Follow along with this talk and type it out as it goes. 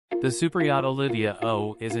The superyacht Olivia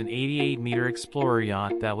O is an 88-meter explorer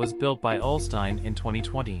yacht that was built by Ulstein in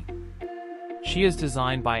 2020. She is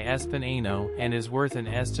designed by Espen Oeino and is worth an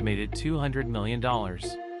estimated $200 million.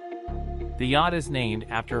 The yacht is named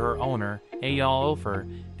after her owner, Eyal Ofer,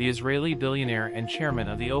 the Israeli billionaire and chairman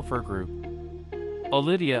of the Ofer Group.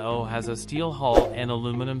 Olivia O has a steel hull and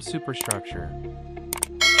aluminum superstructure.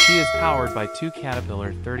 She is powered by two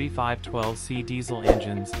Caterpillar 3512C diesel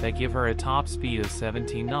engines that give her a top speed of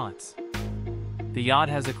 17 knots. The yacht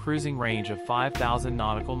has a cruising range of 5,000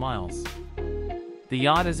 nautical miles. The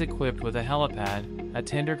yacht is equipped with a helipad, a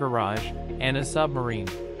tender garage, and a submarine.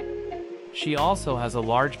 She also has a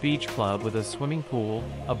large beach club with a swimming pool,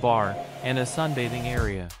 a bar, and a sunbathing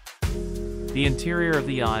area. The interior of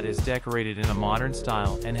the yacht is decorated in a modern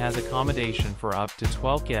style and has accommodation for up to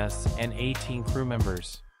 12 guests and 18 crew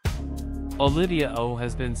members. Olivia O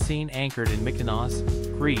has been seen anchored in Mykonos,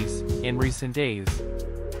 Greece, in recent days.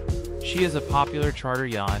 She is a popular charter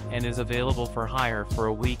yacht and is available for hire for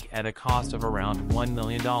a week at a cost of around $1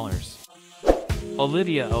 million.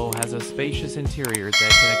 Olivia O has a spacious interior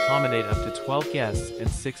that can accommodate up to 12 guests and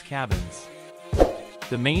 6 cabins.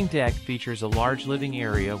 The main deck features a large living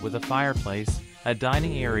area with a fireplace, a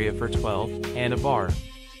dining area for 12, and a bar.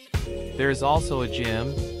 There is also a gym,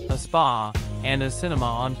 a spa, and a cinema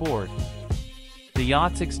on board. The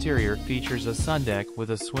yacht's exterior features a sundeck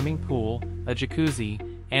with a swimming pool, a jacuzzi,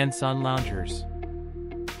 and sun loungers.